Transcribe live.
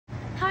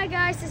Hi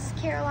guys, this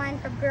is Caroline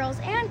from Girls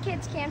and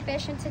Kids Can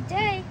Fish, and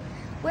today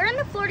we're in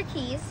the Florida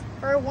Keys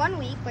for 1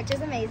 week, which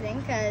is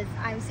amazing because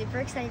I'm super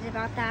excited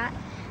about that.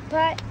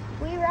 But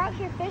we were out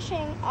here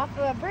fishing off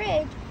of a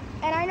bridge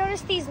and I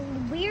noticed these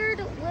weird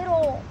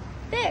little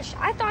fish.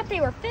 I thought they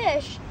were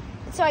fish,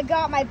 so I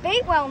got my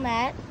bait well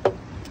net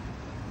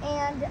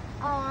and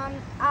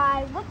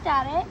I looked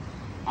at it,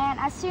 and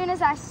as soon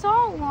as I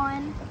saw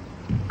one,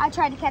 I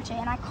tried to catch it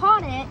and I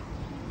caught it,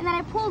 and then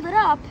I pulled it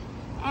up.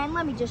 And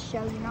let me just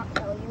show you, not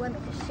tell you, let me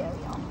just show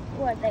y'all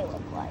what they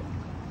look like.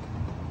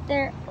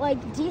 They're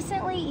like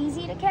decently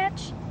easy to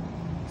catch.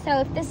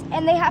 So if this,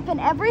 and they happen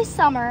every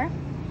summer,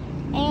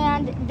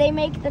 and they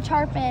make the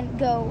tarpon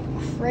go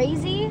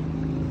crazy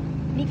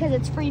because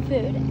it's free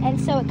food. And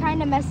so it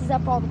kind of messes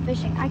up all the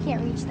fishing. I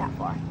can't reach that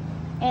far,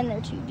 and they're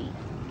too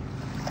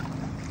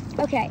deep.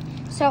 Okay,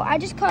 so I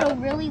just caught a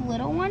really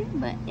little one,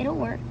 but it'll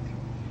work.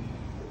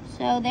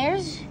 So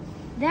there's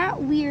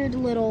that weird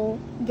little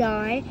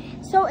guy.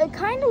 So it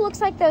kind of looks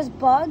like those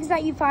bugs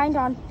that you find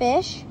on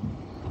fish.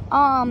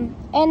 And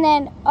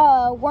then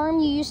a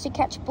worm you used to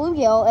catch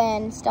bluegill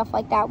and stuff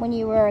like that when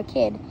you were a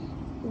kid.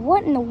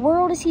 What in the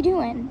world is he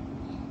doing?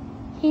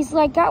 He's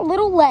like got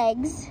little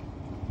legs.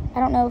 I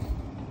don't know if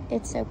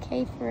it's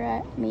okay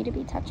for me to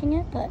be touching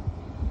it, but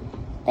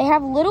they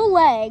have little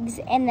legs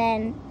and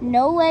then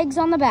no legs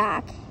on the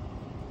back.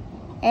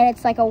 And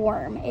it's like a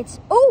worm. And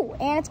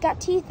it's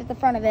got teeth at the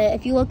front of it.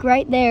 If you look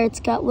right there,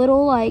 it's got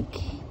little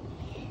like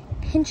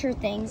pincher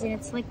things, and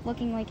it's like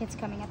looking like it's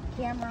coming at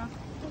the camera.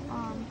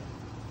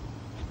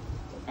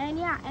 And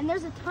yeah, and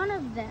there's a ton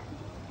of them.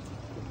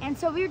 And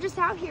so we were just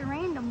out here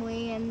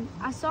randomly, and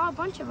I saw a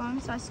bunch of them,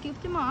 so I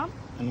scooped them up.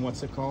 And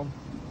what's it called?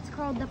 It's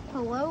called the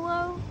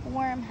Palolo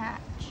Worm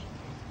Hatch.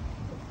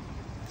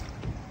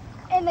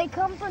 And they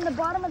come from the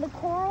bottom of the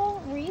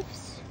coral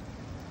reefs,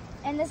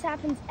 and this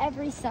happens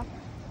every summer.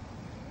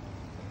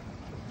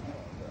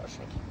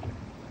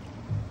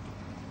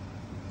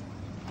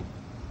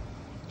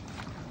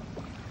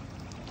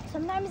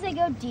 Sometimes they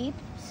go deep,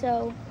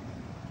 so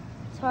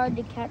it's hard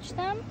to catch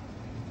them.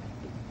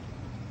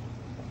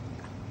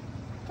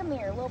 Come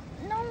here, little.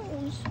 No,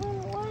 you swim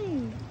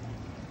away.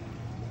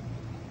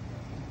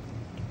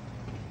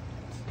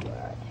 Where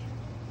are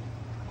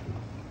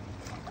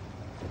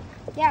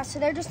they? Yeah, so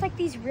they're just like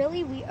these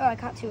really weird. Oh, I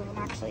caught two of them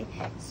actually.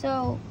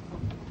 So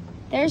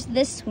there's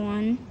this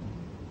one,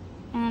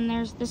 and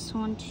there's this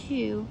one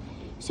too.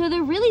 So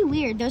they're really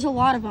weird. There's a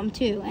lot of them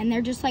too, and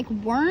they're just like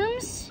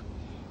worms,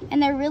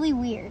 and they're really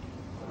weird.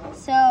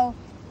 So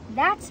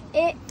that's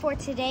it for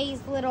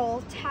today's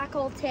little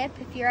tackle tip.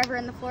 If you're ever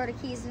in the Florida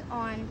Keys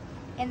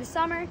in the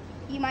summer,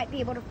 you might be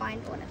able to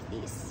find one of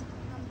these.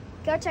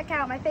 Go check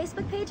out my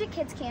Facebook page at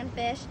Kids Can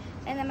Fish,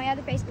 and then my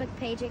other Facebook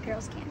page at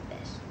Girls Can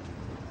Fish.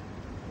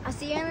 I'll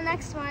see you in the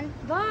next one.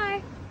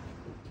 Bye.